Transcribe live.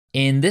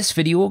In this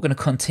video, we're going to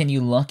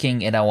continue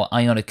looking at our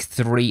Ionic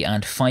 3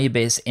 and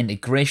Firebase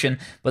integration,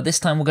 but this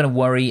time we're going to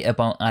worry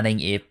about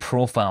adding a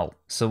profile.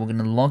 So we're going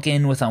to log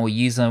in with our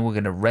user, we're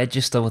going to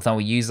register with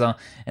our user,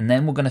 and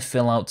then we're going to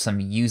fill out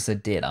some user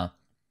data.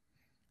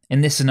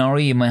 In this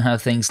scenario, you might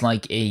have things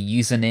like a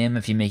username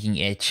if you're making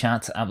a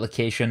chat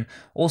application.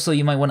 Also,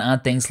 you might want to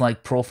add things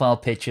like profile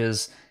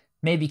pictures,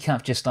 maybe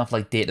capture stuff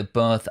like date of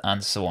birth,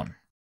 and so on.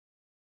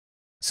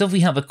 So if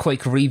we have a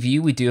quick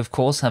review, we do of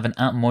course have an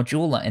app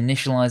module that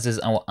initializes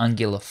our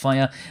Angular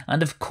Fire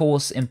and of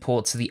course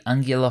imports the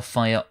Angular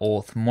Fire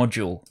auth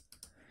module.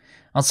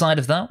 Outside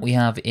of that, we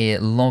have a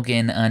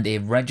login and a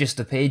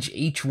register page,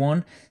 each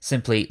one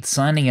simply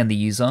signing in the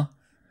user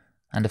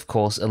and of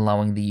course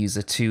allowing the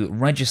user to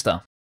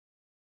register.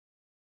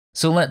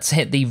 So let's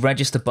hit the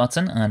register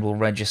button and we'll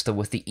register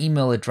with the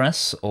email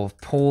address of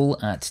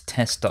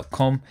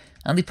paul@test.com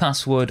and the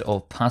password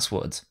of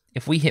passwords.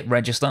 If we hit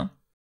register,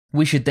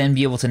 we should then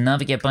be able to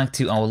navigate back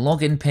to our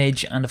login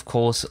page and of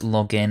course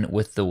log in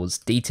with those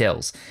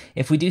details.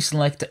 If we do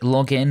select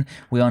login,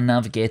 we are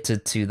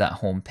navigated to that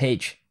home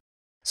page.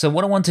 So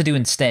what I want to do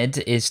instead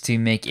is to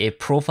make a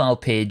profile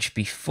page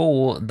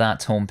before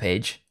that home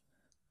page.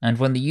 And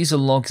when the user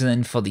logs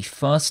in for the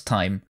first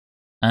time,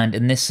 and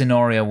in this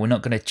scenario, we're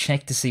not going to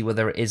check to see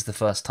whether it is the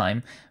first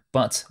time,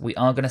 but we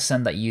are going to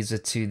send that user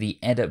to the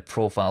edit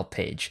profile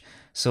page.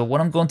 So what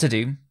I'm going to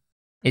do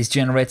is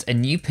generate a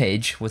new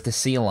page with the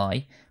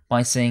CLI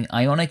by saying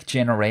Ionic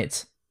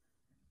generate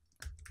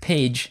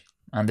page,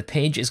 and the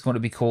page is going to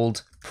be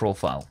called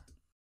profile.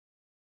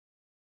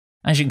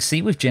 As you can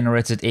see, we've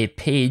generated a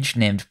page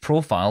named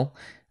profile,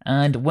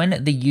 and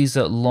when the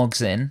user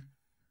logs in,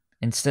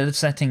 instead of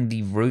setting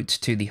the route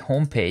to the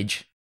home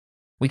page,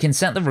 we can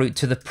set the route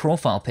to the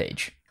profile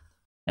page.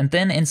 And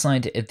then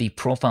inside the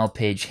profile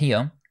page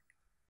here,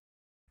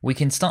 we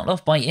can start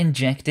off by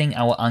injecting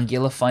our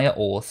Angular Fire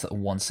auth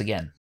once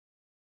again.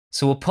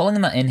 So we're pulling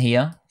that in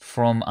here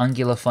from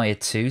Angular Fire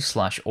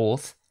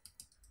 2/auth,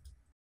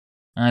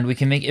 and we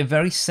can make a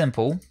very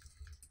simple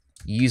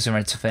user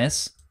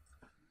interface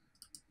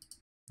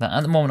that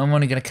at the moment I'm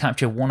only going to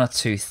capture one or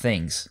two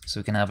things.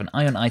 So we can have an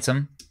ion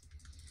item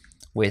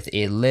with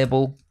a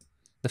label.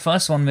 The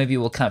first one maybe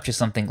will capture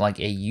something like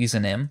a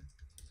username,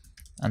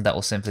 and that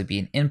will simply be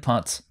an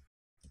input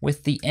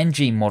with the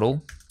ng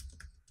model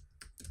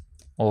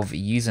of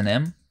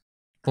username.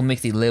 We'll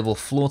make the label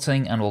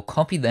floating and we'll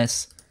copy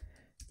this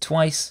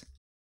twice,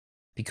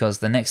 because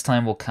the next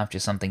time we'll capture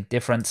something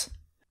different,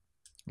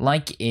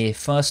 like a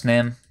first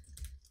name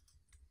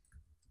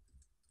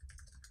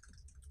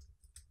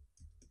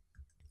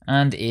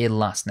and a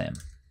last name.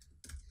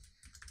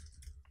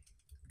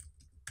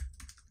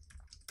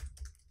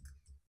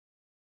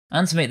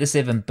 And to make this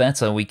even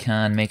better, we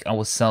can make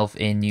ourselves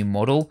a new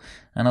model,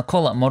 and I'll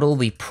call that model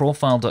the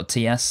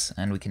profile.ts,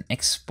 and we can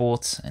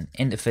export an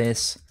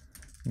interface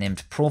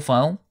named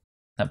profile.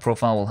 That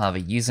profile will have a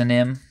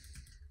username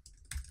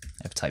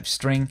of type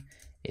string,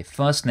 a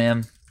first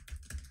name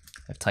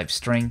of type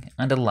string,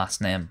 and a last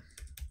name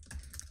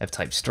of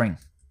type string.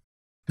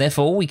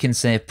 Therefore, we can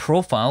say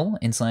profile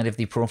inside of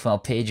the profile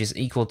page is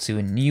equal to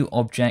a new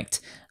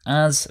object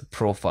as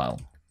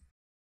profile.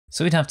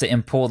 So we'd have to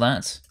import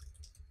that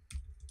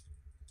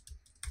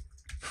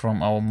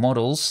from our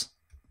models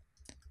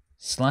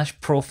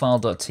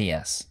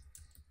 /profile.ts.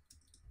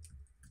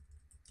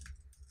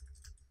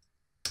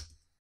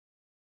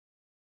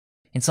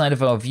 Inside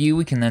of our view,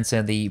 we can then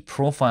say the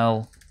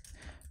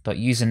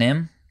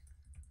profile.username,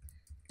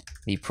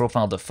 the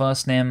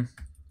profile.firstname,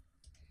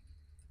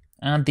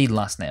 and the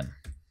last name.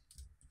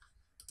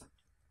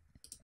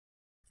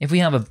 If we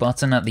have a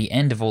button at the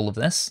end of all of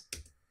this,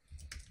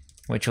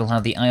 which will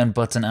have the ion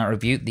button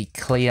attribute, the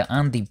clear,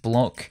 and the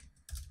block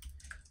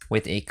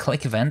with a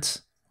click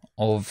event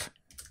of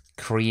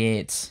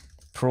create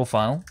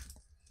profile,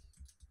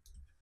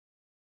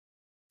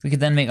 we could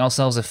then make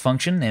ourselves a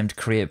function named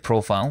create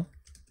profile.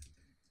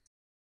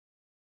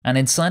 And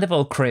inside of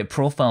our create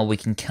profile, we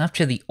can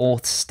capture the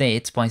auth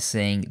state by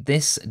saying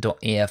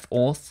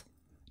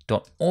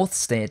this.afauth.auth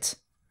state,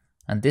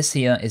 and this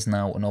here is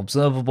now an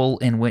observable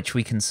in which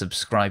we can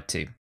subscribe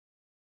to.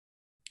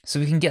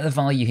 So we can get the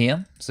value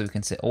here, so we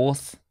can say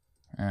auth,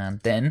 and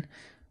then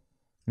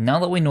now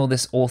that we know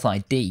this auth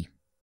ID,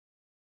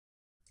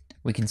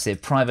 we can say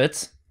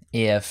private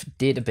AF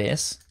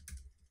database,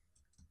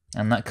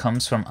 and that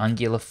comes from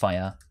Angular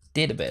Fire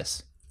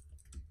database.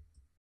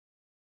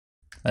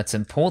 Let's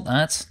import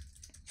that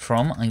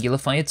from Angular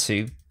Fire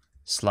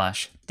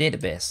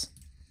 2/database.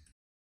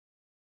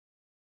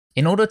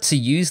 In order to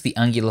use the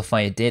Angular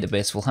Fire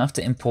database, we'll have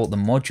to import the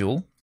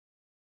module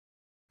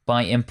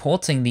by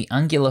importing the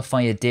Angular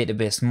Fire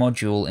database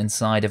module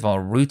inside of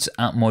our root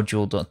app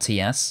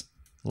module.ts,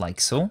 like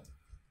so.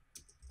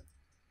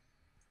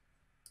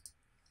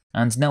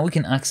 And now we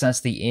can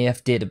access the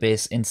AF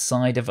database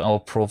inside of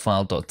our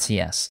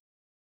profile.ts.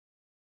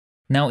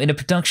 Now, in a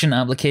production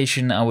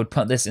application, I would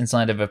put this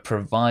inside of a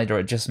provider.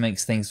 It just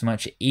makes things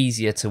much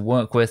easier to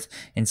work with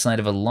inside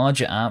of a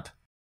larger app.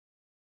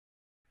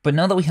 But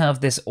now that we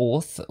have this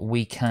auth,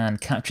 we can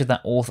capture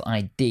that auth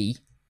ID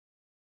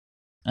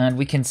and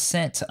we can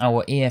set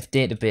our AF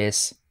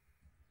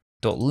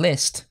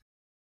database.list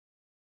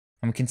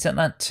and we can set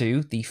that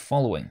to the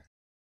following.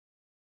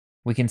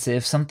 We can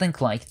save something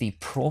like the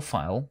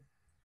profile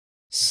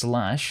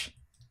slash,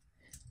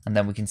 and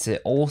then we can say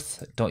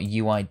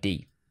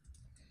auth.uid.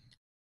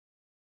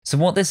 So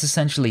what this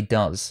essentially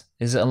does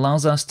is it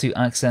allows us to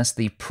access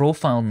the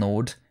profile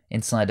node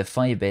inside of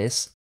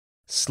Firebase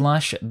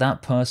slash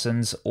that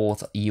person's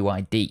auth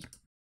UID.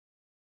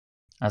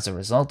 As a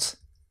result,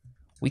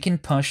 we can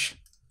push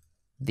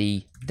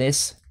the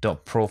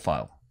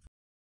this.profile.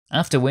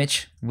 After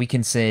which we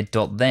can say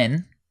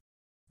 .then,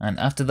 and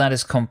after that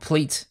is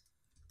complete,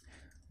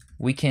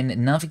 we can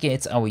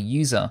navigate our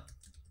user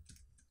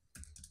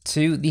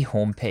to the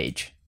home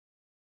page.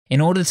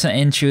 In order to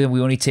ensure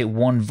we only take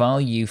one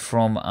value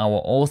from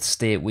our auth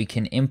state, we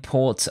can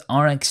import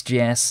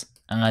rxjs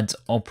add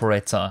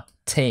operator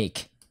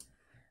take,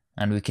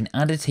 and we can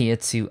add it here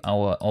to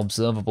our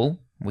observable.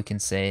 We can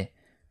say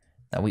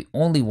that we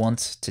only want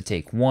to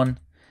take one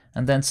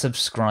and then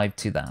subscribe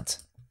to that.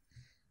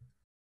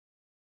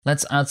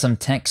 Let's add some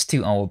text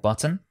to our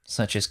button,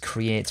 such as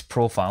create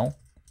profile.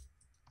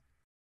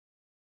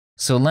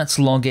 So let's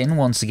log in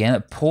once again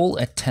at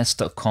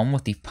paul@test.com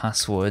with the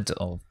password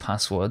or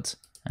passwords.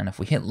 And if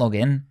we hit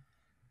login,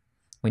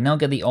 we now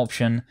get the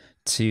option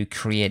to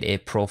create a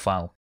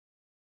profile.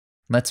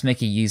 Let's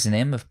make a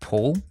username of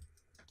Paul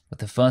with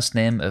the first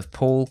name of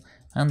Paul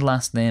and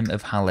last name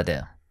of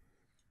Halliday.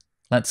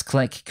 Let's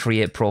click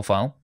create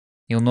profile.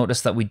 You'll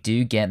notice that we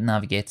do get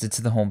navigated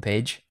to the home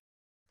page,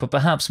 but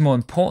perhaps more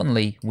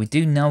importantly, we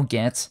do now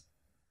get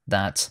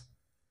that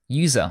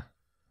user.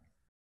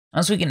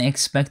 As we can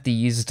expect the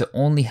user to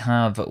only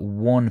have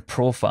one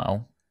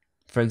profile,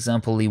 for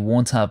example, he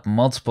won't have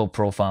multiple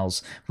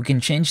profiles, we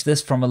can change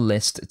this from a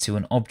list to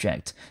an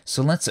object.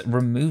 So let's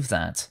remove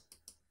that.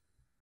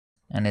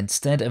 And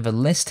instead of a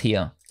list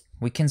here,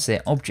 we can say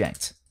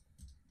object.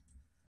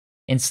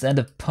 Instead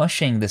of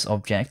pushing this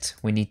object,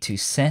 we need to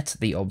set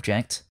the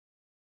object.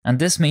 And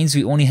this means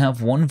we only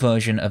have one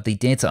version of the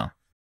data.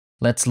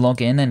 Let's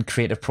log in and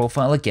create a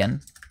profile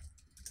again.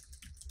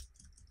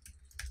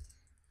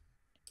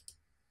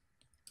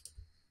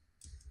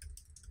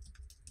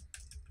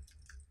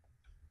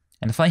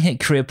 And if I hit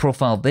create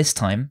profile this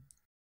time,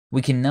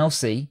 we can now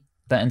see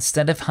that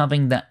instead of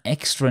having that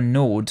extra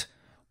node,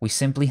 we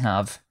simply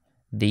have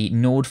the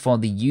node for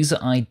the user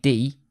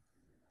ID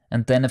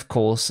and then of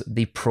course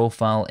the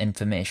profile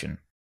information.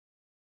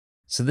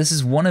 So this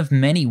is one of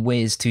many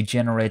ways to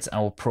generate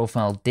our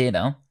profile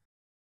data.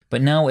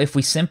 But now if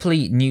we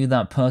simply knew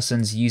that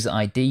person's user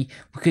ID,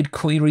 we could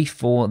query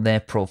for their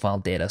profile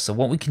data. So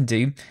what we can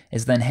do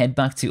is then head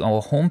back to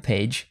our home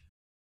page.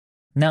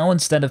 Now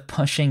instead of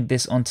pushing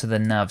this onto the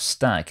nav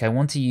stack, I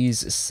want to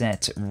use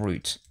set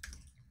root.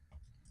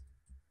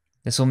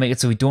 This will make it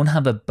so we don't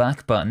have a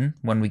back button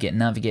when we get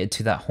navigated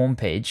to that home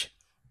page.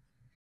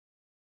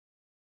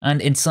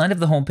 And inside of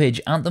the home page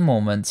at the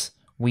moment,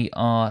 we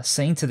are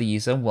saying to the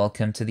user,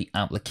 welcome to the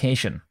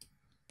application.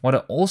 What I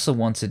also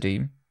want to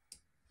do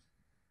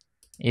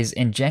is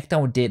inject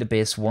our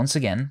database once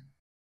again.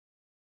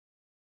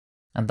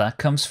 And that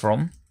comes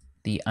from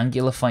the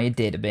Angular Fire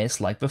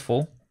database like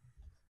before.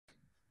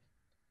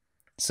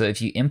 So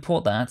if you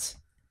import that,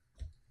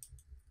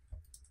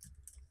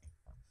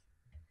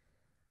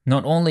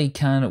 not only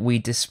can we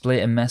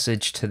display a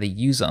message to the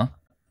user,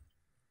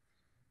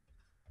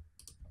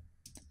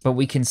 but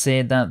we can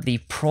say that the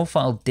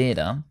profile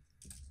data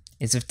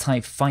is of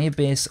type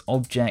Firebase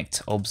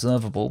object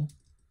observable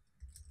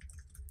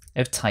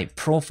of type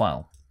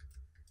profile.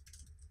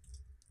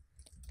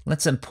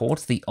 Let's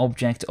import the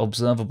object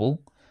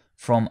observable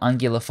from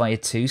Angular Fire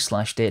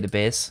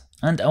 2/database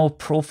and our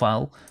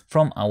profile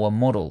from our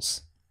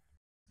models.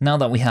 Now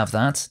that we have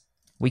that,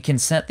 we can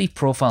set the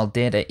profile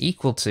data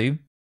equal to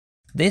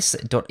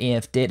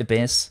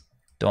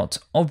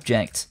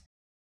this.afdatabase.object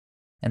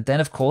and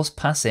then of course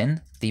pass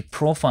in the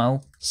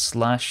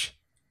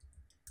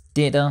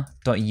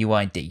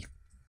profile/data.uid.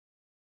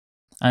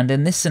 And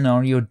in this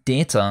scenario,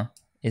 data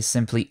is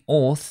simply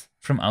auth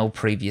from our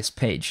previous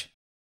page.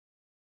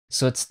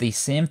 So it's the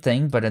same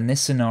thing, but in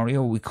this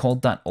scenario we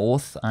called that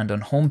auth, and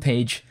on home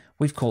page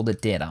we've called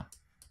it data.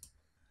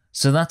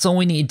 So that's all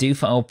we need to do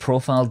for our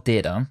profile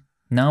data.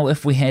 Now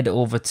if we head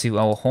over to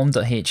our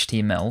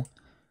home.html,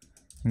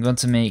 I'm going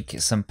to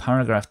make some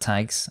paragraph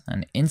tags,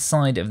 and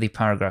inside of the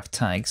paragraph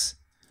tags,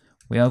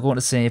 we are going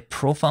to say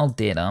profile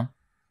data,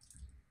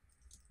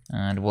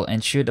 and we'll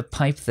ensure to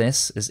pipe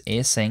this as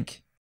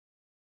async.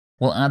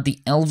 We'll add the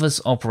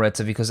Elvis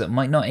operator because it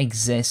might not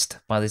exist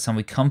by the time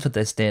we come for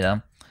this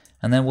data,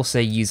 and then we'll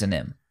say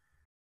username.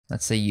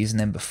 Let's say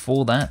username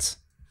before that.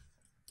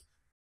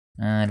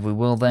 And we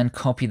will then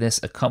copy this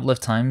a couple of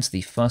times,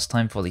 the first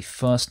time for the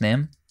first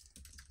name,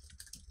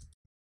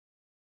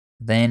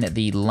 then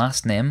the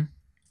last name,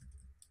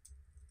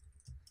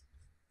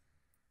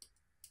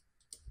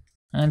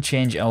 and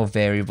change our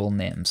variable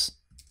names.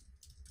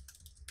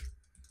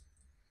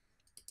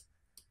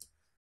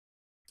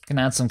 Can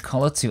add some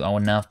color to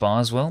our nav bar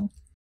as well.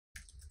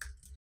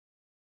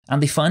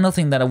 And the final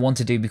thing that I want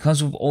to do,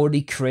 because we've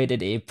already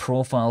created a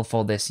profile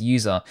for this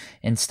user,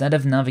 instead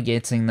of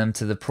navigating them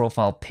to the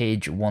profile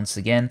page once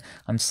again,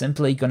 I'm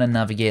simply going to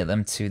navigate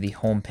them to the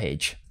home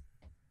page.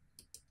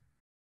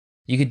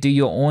 You could do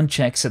your own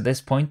checks at this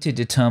point to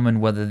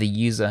determine whether the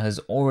user has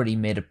already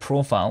made a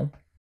profile,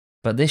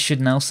 but this should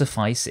now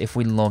suffice if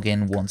we log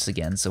in once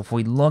again. So if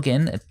we log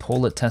in at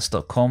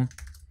paulatest.com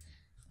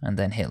and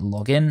then hit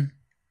login,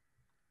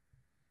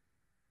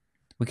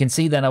 we can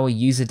see that our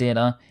user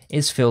data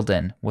is filled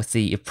in with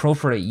the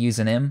appropriate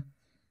username,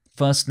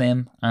 first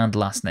name, and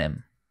last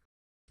name.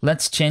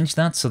 Let's change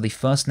that so the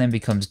first name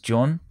becomes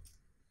John,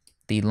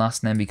 the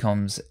last name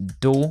becomes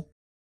Doe,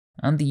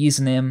 and the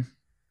username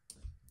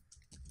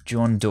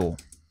John Doe.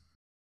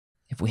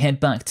 If we head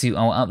back to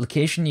our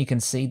application, you can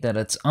see that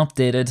it's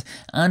updated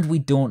and we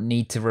don't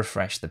need to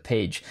refresh the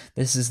page.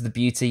 This is the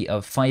beauty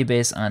of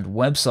Firebase and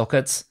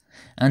WebSockets.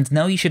 And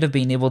now you should have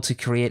been able to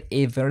create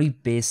a very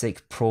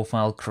basic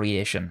profile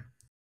creation.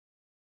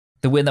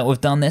 The way that we've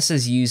done this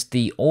is used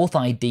the auth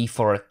ID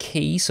for a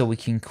key so we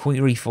can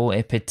query for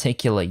a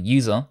particular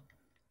user.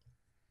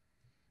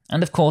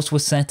 And of course, we're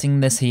setting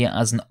this here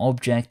as an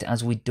object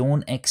as we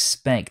don't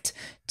expect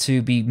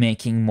to be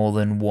making more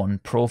than one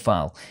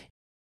profile.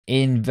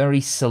 In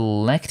very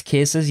select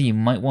cases, you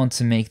might want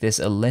to make this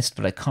a list,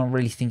 but I can't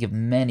really think of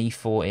many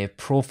for a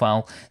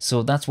profile,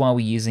 so that's why we're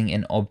using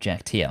an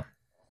object here.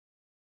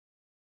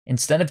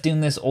 Instead of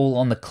doing this all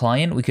on the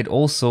client, we could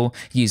also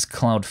use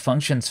Cloud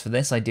Functions for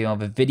this. I do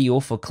have a video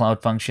for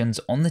Cloud Functions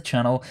on the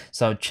channel,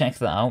 so check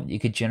that out. You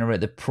could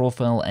generate the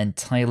profile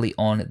entirely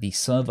on the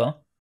server.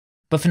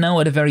 But for now,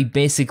 at a very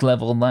basic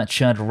level, that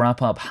should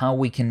wrap up how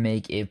we can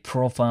make a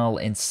profile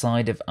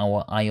inside of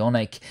our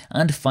Ionic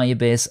and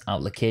Firebase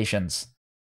applications.